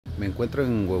Me encuentro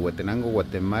en Huehuetenango,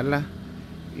 Guatemala,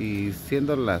 y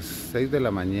siendo las 6 de la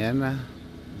mañana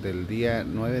del día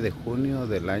 9 de junio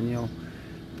del año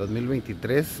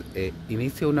 2023,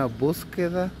 inicia una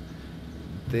búsqueda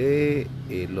de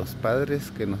los padres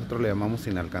que nosotros le llamamos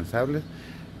inalcanzables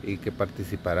y que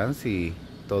participarán, si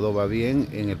todo va bien,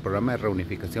 en el programa de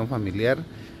reunificación familiar.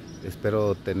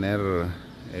 Espero tener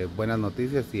buenas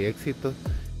noticias y éxitos.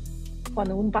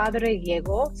 Cuando un padre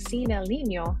llegó sin el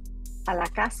niño a la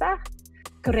casa,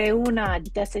 creó una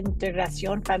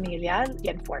desintegración familiar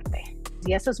bien fuerte.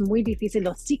 Y eso es muy difícil.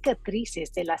 Las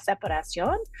cicatrices de la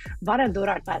separación van a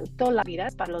durar para toda la vida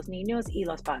para los niños y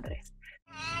los padres.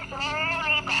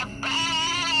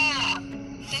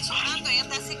 Estoy llorando, ya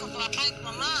está así con tu papá y tu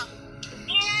mamá.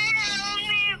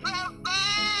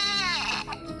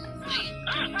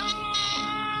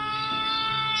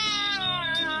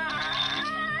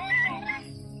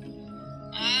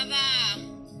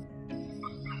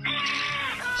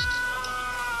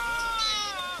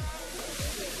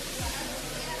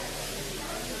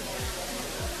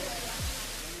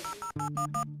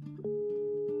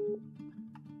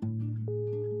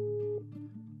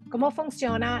 ¿Cómo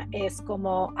funciona? Es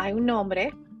como hay un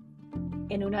nombre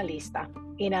en una lista.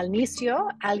 En el inicio,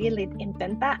 alguien le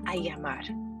intenta llamar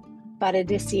para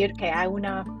decir que hay un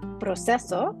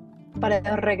proceso para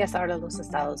regresar a los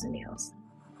Estados Unidos.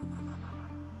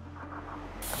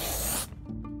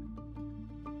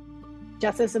 Ya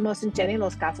estamos en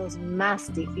los casos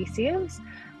más difíciles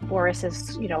por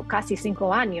esos casi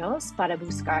 5 años para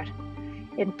buscar.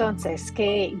 Entonces,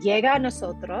 que llega a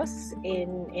nosotros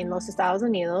en los Estados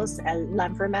Unidos la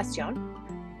información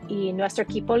y nuestro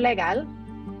equipo legal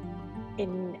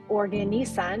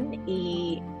organizan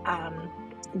y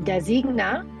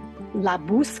designa la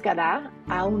búsqueda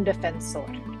a un defensor.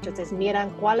 Entonces, miran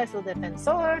cuál es el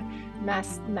defensor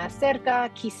más cerca,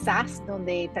 quizás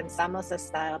donde pensamos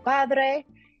está el padre.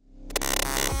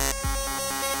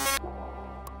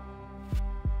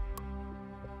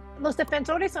 Los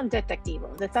defensores son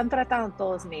detectivos, están tratando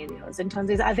todos medios.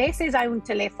 Entonces, a veces hay un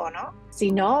teléfono.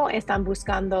 Si no, están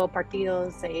buscando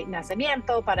partidos de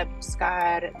nacimiento para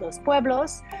buscar los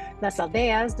pueblos, las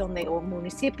aldeas o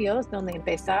municipios donde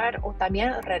empezar, o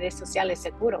también redes sociales,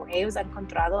 seguro. Ellos han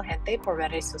encontrado gente por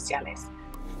redes sociales.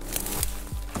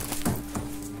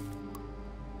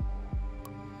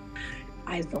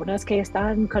 Hay zonas que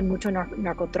están con mucho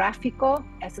narcotráfico.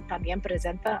 Eso también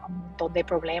presenta un montón de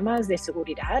problemas de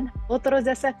seguridad. Otros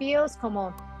desafíos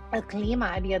como el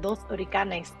clima. Había 2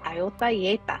 huracanes, Iota y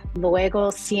Eta.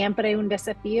 Luego, siempre un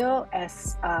desafío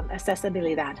es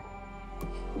accesibilidad.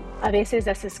 A veces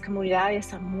esas comunidades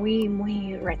son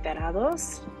muy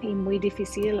retirados y muy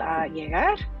difícil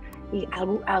llegar. Y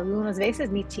algunas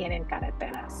veces ni tienen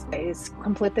carreteras. Es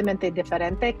completamente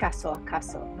diferente caso a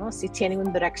caso, ¿no? Si tienen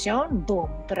una dirección, boom,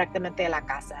 directamente a la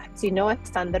casa. Si no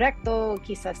están directo,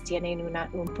 quizás tienen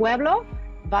un pueblo,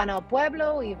 van al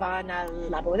pueblo y van a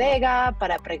la bodega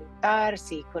para preguntar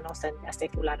si conocen a este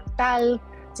fulano tal.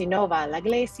 Si no, va a la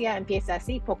iglesia, empieza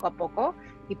así poco a poco.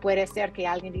 Y puede ser que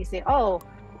alguien dice, oh,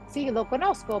 sí, lo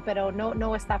conozco, pero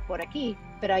no está por aquí,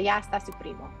 pero allá está su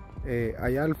primo.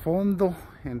 Allá al fondo,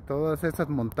 en todas esas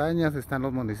montañas, están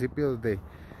los municipios de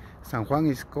San Juan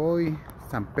Izcoy,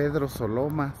 San Pedro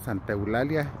Soloma, Santa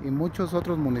Eulalia y muchos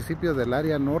otros municipios del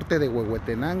área norte de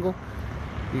Huehuetenango.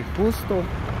 Y justo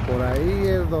por ahí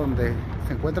es donde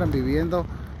se encuentran viviendo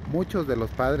muchos de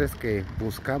los padres que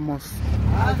buscamos.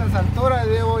 A estas alturas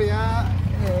llevo ya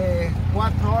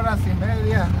 4 horas y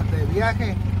media de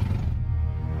viaje.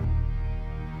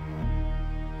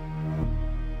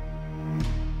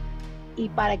 Y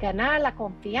para ganar la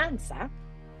confianza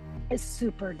es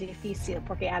súper difícil,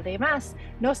 porque además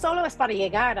no solo es para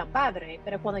llegar al padre,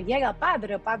 pero cuando llega el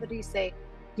padre dice,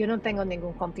 yo no tengo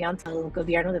ninguna confianza en el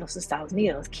gobierno de los Estados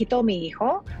Unidos. Quito a mi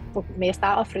hijo porque me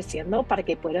está ofreciendo para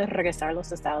que pueda regresar a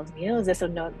los Estados Unidos. Eso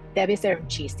no debe ser un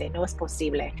chiste, no es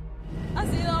posible. Ha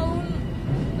sido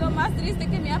lo más triste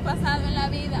que me ha pasado en la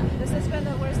vida.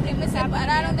 Que me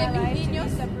separaron de mis niños.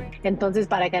 Entonces,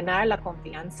 para ganar la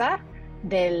confianza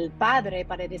del padre,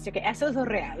 para decir que eso es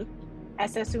real,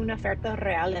 esa es una oferta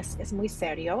real, es muy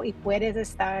serio y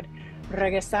puedes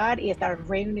regresar y estar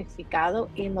reunificado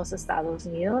en los Estados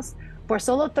Unidos por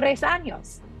solo 3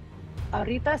 años.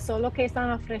 Ahorita solo que están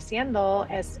ofreciendo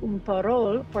es un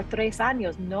parol por 3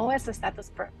 años, no es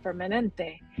estatus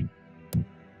permanente.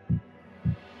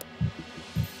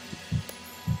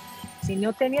 Si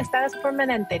no tienen estatus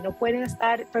permanente, no pueden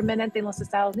estar permanente en los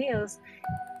Estados Unidos,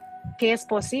 ¿qué es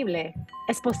posible?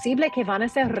 Es posible que van a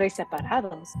ser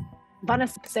reseparados. van a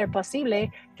ser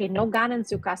posible que no ganen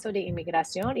su caso de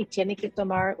inmigración y tienen que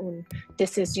tomar una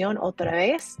decisión otra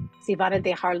vez si van a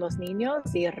dejar los niños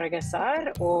y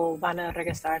regresar o van a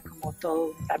regresar como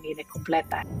todo familia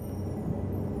completa.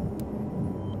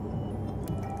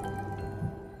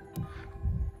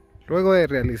 Luego de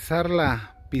realizar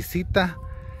la visita,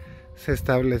 se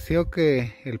estableció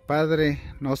que el padre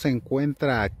no se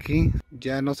encuentra aquí.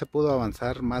 Ya no se pudo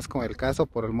avanzar más con el caso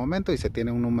por el momento y se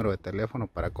tiene un número de teléfono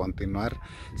para continuar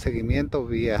seguimiento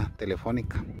vía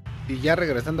telefónica. Y ya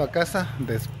regresando a casa,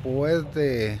 después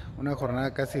de una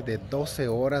jornada casi de 12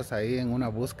 horas ahí en una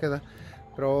búsqueda,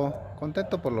 pero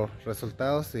contento por los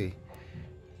resultados y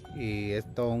es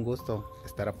todo un gusto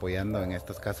estar apoyando en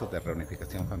estos casos de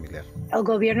reunificación familiar. El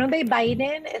gobierno de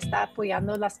Biden está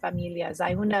apoyando a las familias.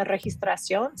 Hay una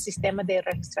registración, sistema de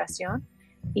registración,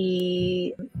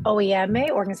 y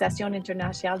OIM, Organización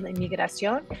Internacional de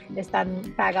Inmigración, están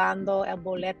pagando el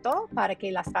boleto para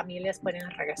que las familias puedan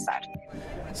regresar.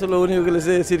 Eso es lo único que les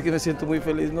he de decir, que me siento muy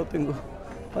feliz. No tengo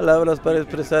palabras para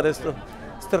expresar esto.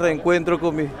 Este reencuentro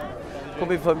con mi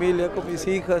familia, con mis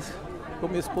hijas,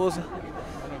 con mi esposa.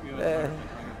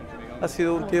 Ha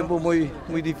sido un tiempo muy,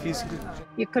 muy difícil.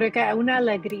 Yo creo que hay una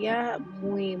alegría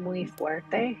muy, muy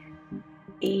fuerte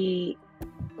y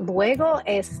luego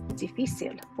es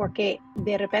difícil porque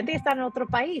de repente están en otro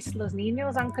país. Los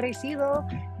niños han crecido,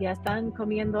 ya están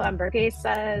comiendo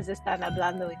hamburguesas, están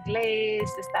hablando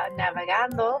inglés, están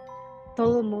navegando.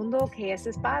 Todo el mundo que es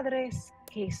sus padres,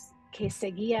 que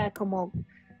seguía como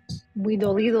muy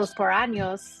dolidos por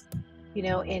años,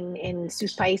 en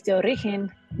sus países de origen,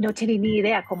 no tiene ni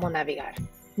idea cómo navegar.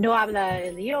 No habla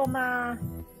el idioma,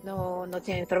 no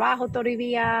tiene trabajo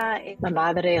todavía. La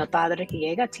madre o el padre que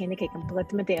llega tiene que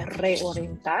completamente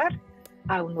reorientar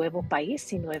a un nuevo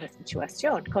país y nueva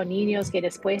situación. Con niños que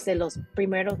después de los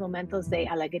primeros momentos de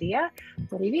alegría,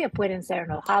 todavía pueden ser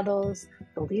enojados,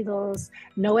 dolidos.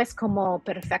 No es como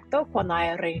perfecto cuando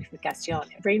hay reunificación.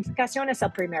 Reunificación es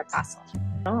el primer paso,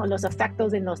 ¿no? Los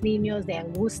efectos en los niños de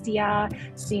angustia,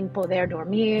 sin poder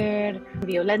dormir,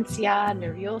 violencia,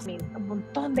 nervios, un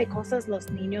montón de cosas los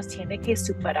niños tienen que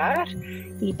superar,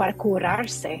 y para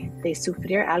curarse de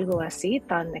sufrir algo así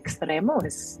tan extremo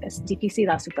es difícil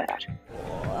de superar.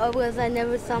 I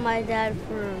never saw my dad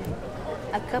for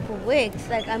a couple of weeks,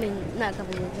 not a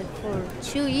couple of weeks, but for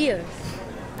 2 years,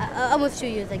 almost 2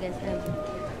 years I guess,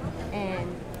 and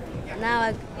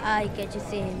now I get to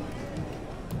see him